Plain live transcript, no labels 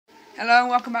Hello and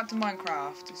welcome back to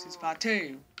Minecraft. This is part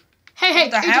 2. Hey, What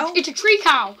the hell? it's a tree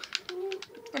cow.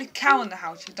 Put a cow in the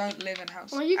house. You don't live in a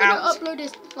house. Are you gonna upload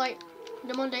this like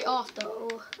the Monday after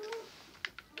or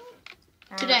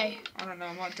today? I don't know.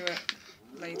 I might do it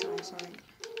later or something.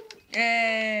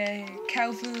 Yay!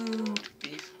 Cow food.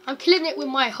 Beef. I'm killing it with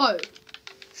my hoe.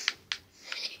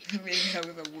 Being here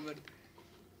with a woman.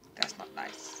 That's not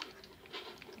nice.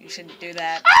 You shouldn't do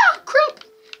that. Ah, crap!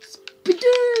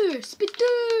 Spidoo!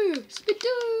 Spidoo!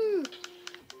 Spidoo!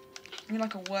 I mean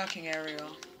like a working area.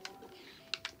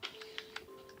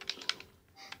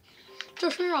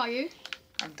 Josh, where are you?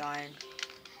 I'm dying.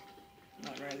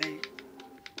 Not really.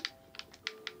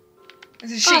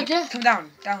 There's a sheep. Yeah. Come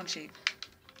down. Down, sheep.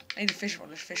 I need a fish rod.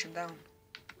 Let's fish him down.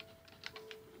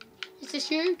 Is this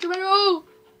you, Jerome?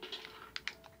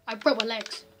 I broke my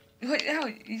legs. Wait, how?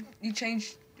 You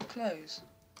changed your clothes?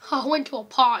 I went to a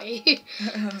party.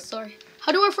 Sorry.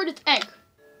 How do I throw this egg?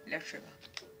 Left trigger.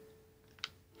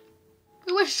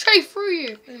 We went straight through you.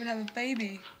 I don't even have a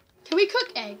baby. Can we cook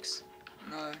eggs?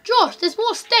 No. Josh, there's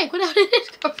more steak. Where did this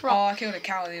come from? Oh, I killed a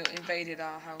cow that invaded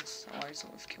our house. Oh, I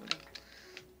sort of killed him.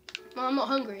 Well, I'm not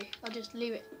hungry. I'll just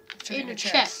leave it Check in the the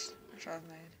chest. Which I've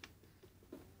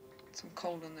made. Some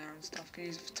coal in there and stuff. Can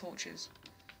use it for torches.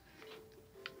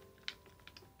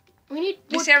 We need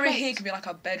This wood area plates. here could be like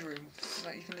our bedroom.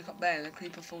 Like you can look up there and the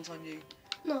creeper falls on you.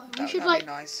 No, we That'd should be like.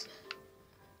 nice.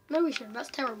 No, we shouldn't. That's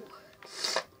terrible.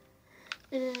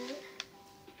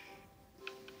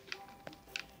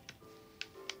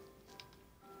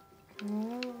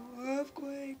 Oh,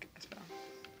 earthquake! That's better.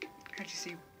 How'd you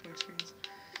see both screens?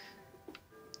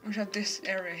 We should have this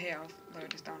area here. I'll lower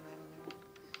this down there.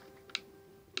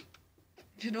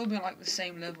 It should all be on like the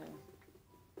same level.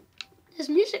 This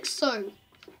music's so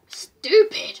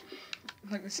stupid.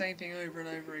 Like the same thing over and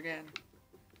over again.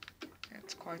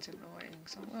 It's quite annoying.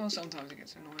 Well, sometimes it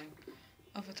gets annoying.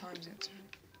 Other times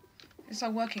it's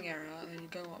like working area, and then you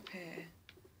go up here,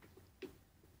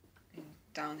 and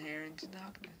down here into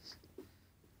darkness.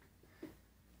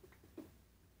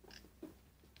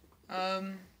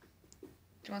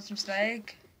 Do you want some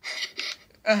steak?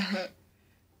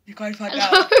 You can't find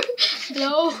Hello? out.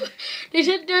 Hello? They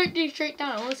said don't do straight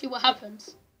down. I want to see what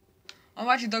happens. I'm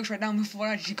actually dug straight down before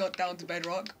I actually got down to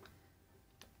bedrock.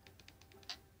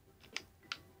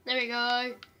 There we go.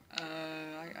 I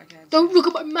can't. Don't look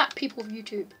at my map, people of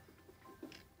YouTube.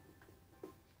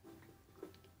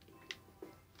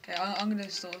 Okay, I'm gonna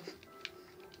sort of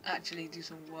actually do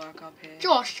some work up here.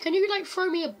 Josh, can you like throw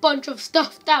me a bunch of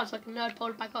stuff down so I can nerd pull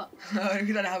it back up?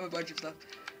 We don't have a bunch of stuff.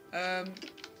 I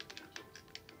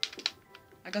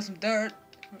got some dirt.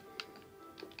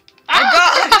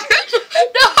 Ah!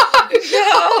 No!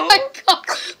 No! Oh my god!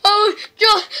 Oh,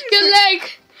 Josh, your leg!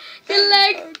 Your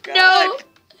leg! Oh, God. No!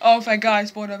 Oh, thank God I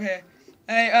spawned up here.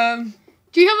 Hey,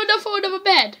 Do you have enough for another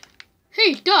bed?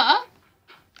 Hey, dirt!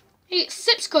 Hey, it's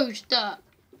Sipsco's dirt.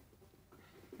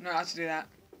 no, I have to do that.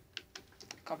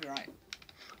 Copyright.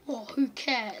 Oh, who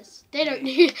cares? They don't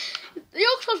need... The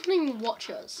Oxfords don't even watch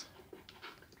us.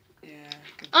 Yeah.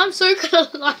 Good. I'm so gonna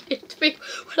like it to me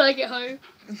when I get home.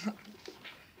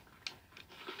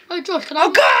 Oh, Josh, can I...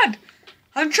 Oh God!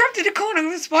 I'm trapped in a corner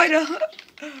with a spider.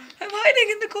 I'm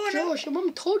hiding in the corner. Josh, your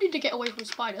mum told you to get away from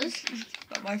spiders. It's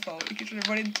not my fault. You keep trying to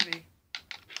run into me.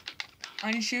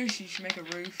 I need shoes. You should make a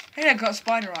roof. Hey, I got a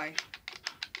spider eye.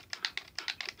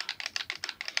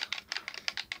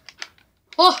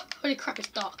 Oh, holy crap, it's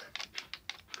dark.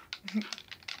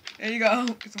 There you go.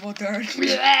 It's more dirt.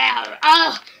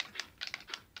 Ah!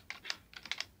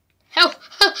 Help!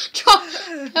 Josh,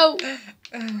 help!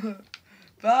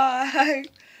 Bye.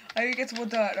 I need to get some more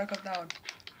dirt. I'll come down.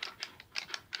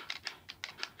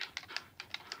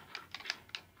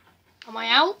 Am I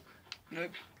out?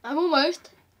 Nope. I'm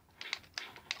almost.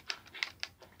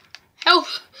 Help!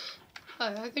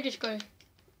 Oh, I could just go.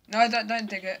 No, don't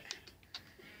dig it.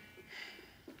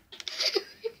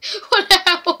 What the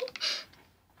hell?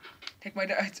 Take my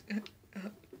dirt.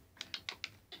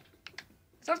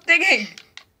 Stop digging.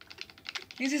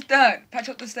 Use this dirt. Patch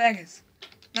up the stairs.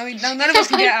 No, none of us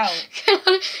can get out.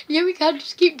 Yeah, we can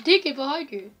just keep digging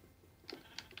behind you.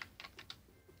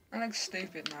 I look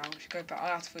stupid now. We should go back. I'll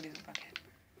have to fill these back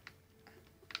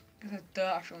in. There's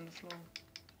dirt actually on the floor.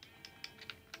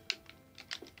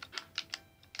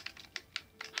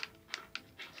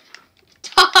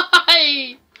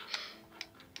 Die!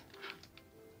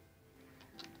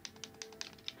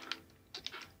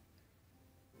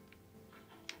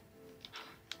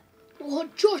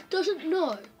 What Josh doesn't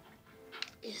know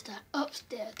is that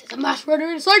upstairs there's a mass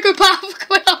murdering psychopath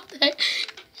coming up there.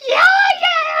 Yeah!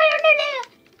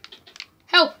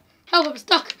 Help! Help, I'm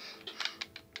stuck.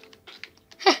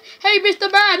 Hey, Hey,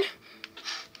 Mr. Man.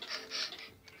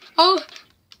 Oh,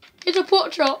 it's a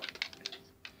pork chop.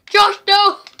 Josh,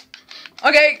 no.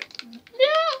 Okay.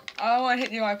 No. I won't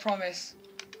hit you, I promise.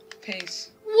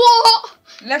 Peace. What?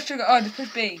 Left trigger. Oh, just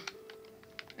push B.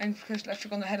 And push left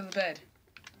trigger on the head of the bed.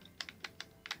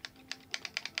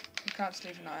 You can't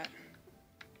sleep at night.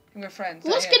 We're friends.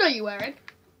 What skin are you wearing?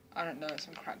 I don't know, it's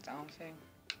some crackdown thing.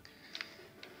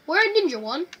 We're a ninja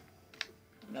one.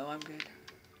 No, I'm good.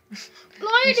 Well,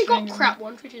 I only got crap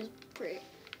ones, which is pretty.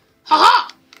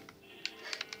 Haha!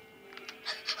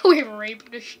 We're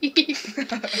raping a sheep.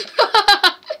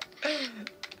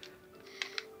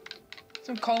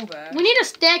 Some coal there. We need a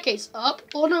staircase up.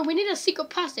 Oh no, we need a secret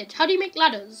passage. How do you make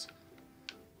ladders?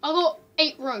 I got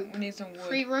 8 rope. We need some wood.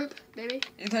 3 rope, maybe.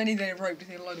 You don't need any rope, you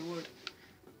need a load of wood.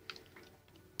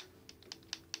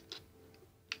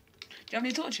 Do you have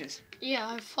any torches? Yeah,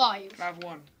 I have 5. Can I have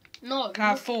 1? No. Can I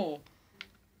have 4?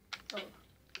 Oh.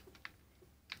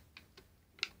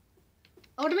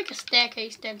 I want to make a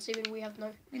staircase then, assuming we have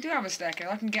no. We do have a staircase,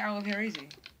 I can get out of here easy.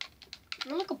 I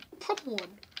want like a proper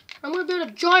one. I'm going to build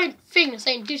a giant thing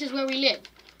saying this is where we live.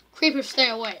 Creepers stay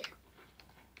away.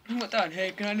 What down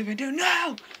here? Can I live in here?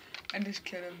 No! And just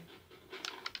kill him.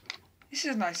 This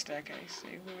is a nice staircase.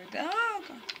 See, oh,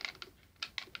 God.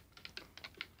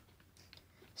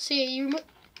 See,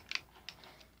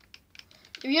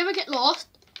 if you ever get lost,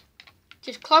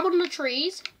 just climb on the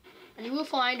trees, and you will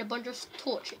find a bunch of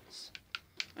torches.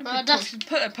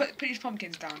 Put these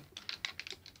pumpkins down.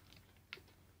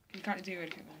 You can't do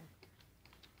anything there.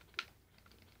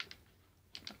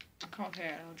 I can't hear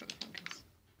it. I'll drop the pumpkins.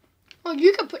 Oh,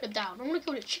 you can put them down. I want to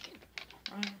kill the chicken.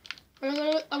 Right.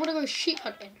 I'm gonna go sheep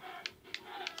hunting.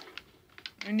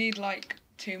 We need like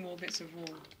 2 more bits of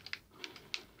wool.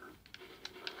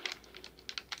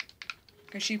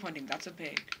 Go sheep hunting. That's a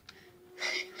pig.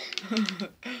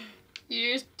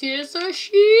 Yes, there's a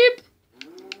sheep.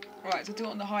 Right, so do it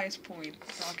on the highest point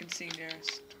so I can see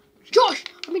nearest. Josh,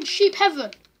 I'm in sheep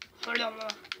heaven.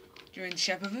 You're in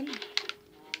Shepherdon?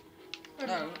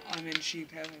 No, I'm in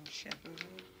sheep heaven. Shepherdon.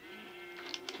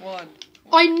 1.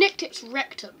 I nicked its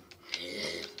rectum.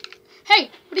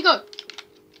 Hey, where'd he go?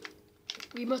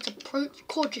 We must approach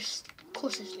cautiously.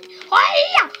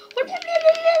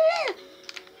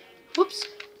 Whoops.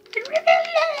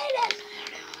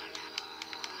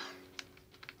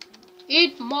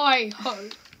 In my home,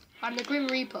 I'm the Grim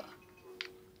Reaper.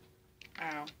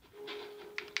 Ow.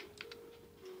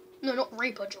 No, not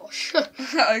Reaper, Josh.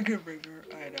 I could river,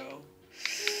 I know.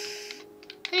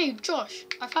 Hey, Josh,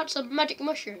 I found some magic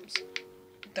mushrooms.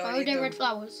 Don't Oh, eat they're them. red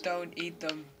flowers. Don't eat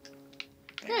them.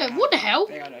 Yeah, what the hell?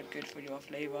 They are not good for your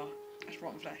flavour. That's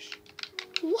rotten flesh.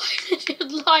 Why did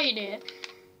you lie in here?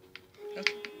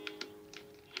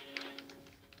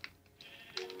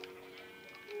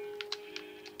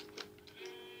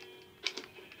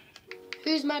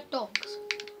 Who's Mad Dogs?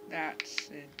 That's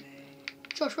Sydney.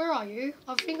 Josh, where are you?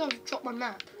 I think I've dropped my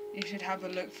map. You should have a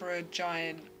look for a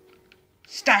giant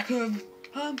stack of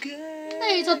pumpkins.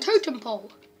 Hey, it's a totem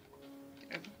pole.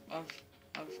 Of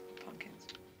pumpkins.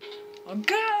 Oh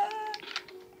God!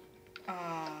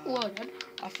 Ah. Well done.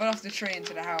 I fell off the tree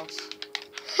into the house.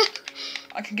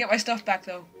 I can get my stuff back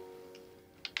though.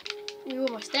 You were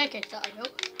my staircase that I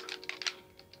built.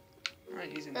 I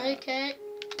ain't using that. Okay.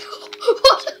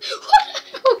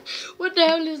 What the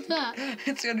hell is that?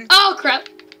 It's gonna. Oh crap!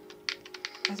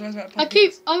 I was about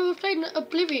I was playing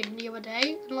Oblivion the other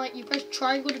day, and like you press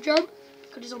triangle to jump,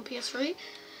 because it's on PS3.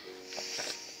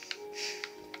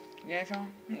 Yeah,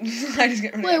 John. I just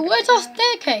get rid Wait, of where's our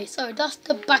staircase? Oh, that's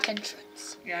the back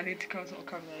entrance. Yeah, I need to sort of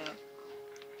cover that up.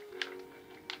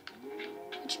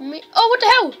 Which mean? Oh, what the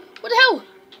hell? What the hell?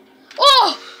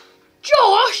 Oh,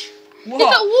 Josh! What?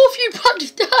 It's that wolf you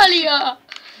punched earlier.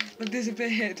 I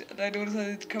disappeared and I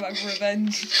decided to come back for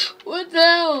revenge. What the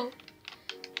hell?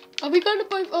 Are we going to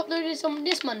both upload this on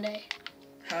this Monday?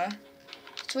 Huh?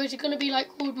 So is it going to be like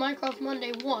called Minecraft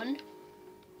Monday 1?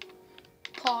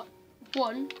 Part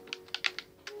 1?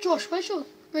 Josh, where's your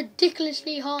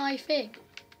ridiculously high thing?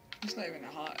 It's not even a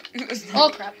heart. It's Oh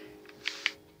not. crap.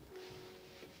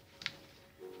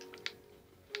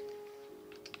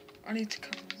 I need to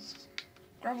cover this.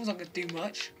 Gravel's not going to do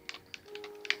much.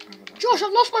 Josh,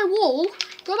 I've lost my wall.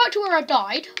 Go back to where I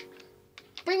died.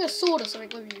 Bring a sword or something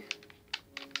with you.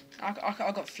 I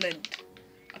got flint.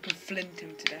 I can flint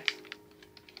him to death.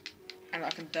 And I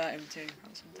can dirt him too.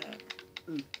 Have some dirt.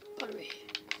 Pardon me.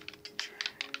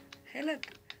 Hey, look.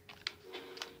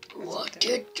 What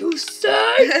did you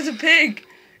say? There's a pig!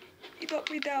 He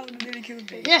knocked me down and nearly killed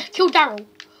me. Yeah, kill Daryl.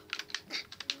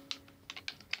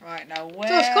 Right, now where...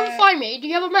 Josh, come find me. Do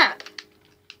you have a map?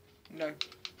 No.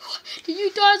 Do Did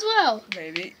you die as well?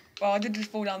 Maybe. Well, I did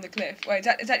just fall down the cliff. Wait,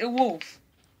 is that your wolf?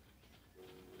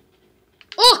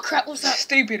 Oh crap, what's that?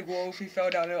 Stupid wolf, he fell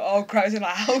down. Oh crap, it's in my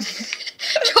house.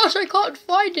 Josh, I can't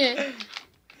find it.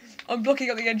 I'm blocking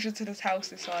up the entrance to this house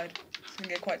this side. It's gonna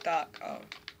get quite dark. Oh.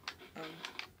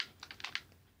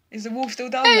 Is the wolf still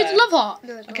down Hey, there? it's Love Heart.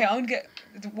 No, it's Okay, not. I'm gonna get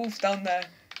the wolf down there.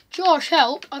 Josh,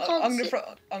 help. I can't I'm see.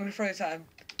 gonna throw this at him.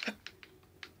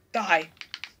 Die.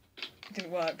 It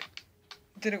didn't work.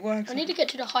 It didn't work. I need to get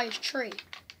to the highest tree.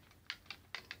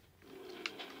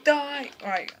 Die!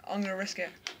 Alright, I'm gonna risk it.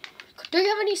 Do you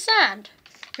have any sand?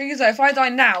 Thing is though, if I die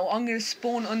now, I'm gonna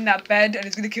spawn on that bed and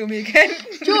it's gonna kill me again.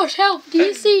 Josh, help. Do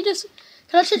you see this?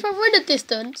 Can I change my render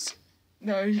distance?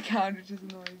 No, you can't, which is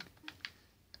annoying.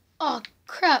 Oh,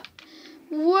 crap.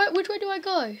 Which way do I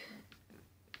go?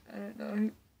 I don't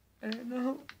know. I don't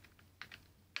know.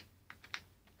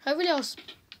 Hopefully else.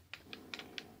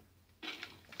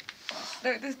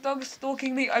 No, this dog's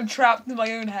stalking me. I'm trapped in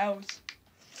my own house.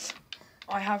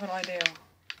 I have an idea.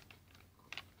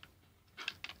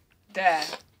 There.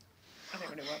 I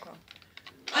think it didn't work well.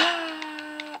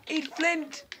 Ah! Eat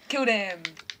Flint! Killed him!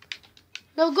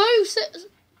 Now go sit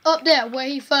up there where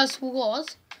he first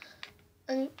was.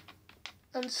 And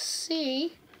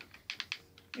see.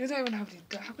 You don't even have any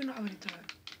dirt. How can we not have any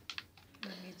dirt?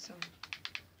 I need some.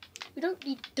 We don't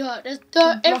need dirt. There's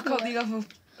dirt Block up everywhere. the other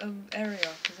area,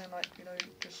 because then, like, you know,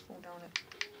 just fall down it.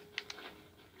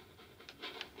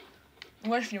 The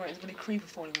worst thing you want is really creeper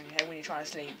falling on your head when you're trying to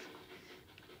sleep.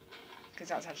 Because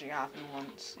that's actually happened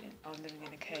once. I was living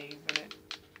in a cave and it.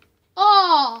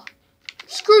 Ah!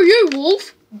 Screw you,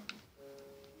 wolf!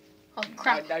 Oh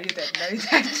crap! No, you're dead. No, you're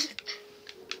dead.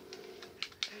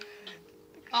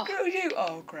 Oh. Screw you!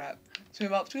 Oh crap!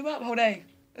 Swim up, whole day.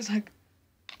 It's like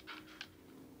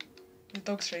the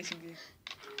dog's chasing you.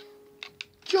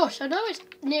 Josh, I know it's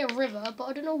near a river, but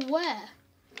I don't know where.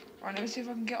 Right, let me see if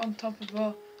I can get on top of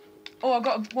the. Oh, I've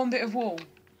got one bit of wall.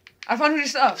 I found all your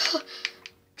stuff.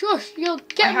 Josh, you'll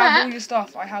I get a have map. all your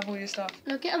stuff. I have all your stuff.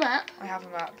 No, get a map. I have a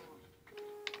map.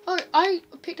 Oh, I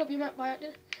picked up your map by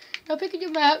accident. Now pick up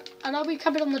your map, and I'll be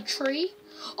camping on the tree.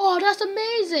 Oh, that's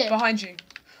amazing! Behind you.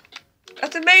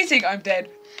 That's amazing. I'm dead.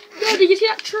 No, did you see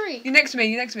that tree? You're next to me.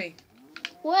 You're next to me.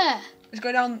 Where? Let's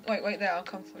go down. Wait there. I'll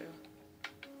come for you.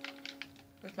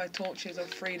 With my torches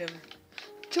of freedom.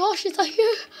 Josh, is that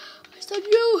you? Is that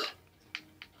you?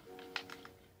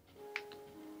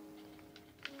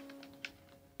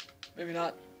 Maybe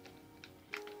not.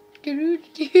 Can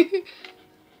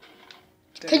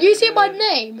you see my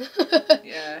name?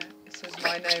 Yeah, it says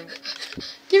my name.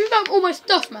 Give me back all my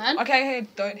stuff, man. Okay, hey,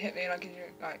 don't hit me and I'll give you.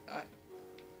 Right.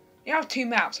 You have 2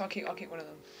 maps. I'll keep one of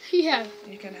them. Yeah.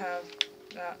 You can have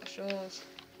that. That's yours.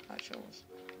 That's yours.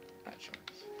 That's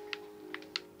yours.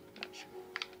 That's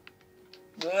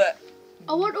yours. Blech.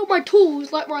 I want all my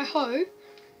tools, like my hoe.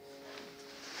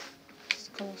 It's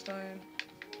cobblestone.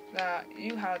 That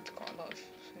you had quite a lot of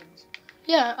things.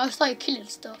 Yeah, I started killing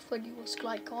stuff when you was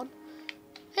like gone.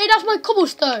 Hey, that's my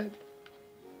cobblestone.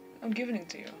 I'm giving it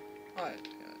to you. Alright.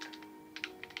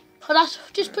 Oh, that's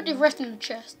just put the rest in the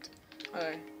chest.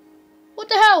 Okay. What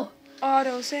the hell?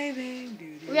 Auto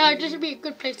saving. Yeah, this would be a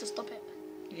good place to stop it.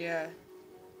 Yeah.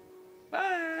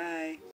 Bye.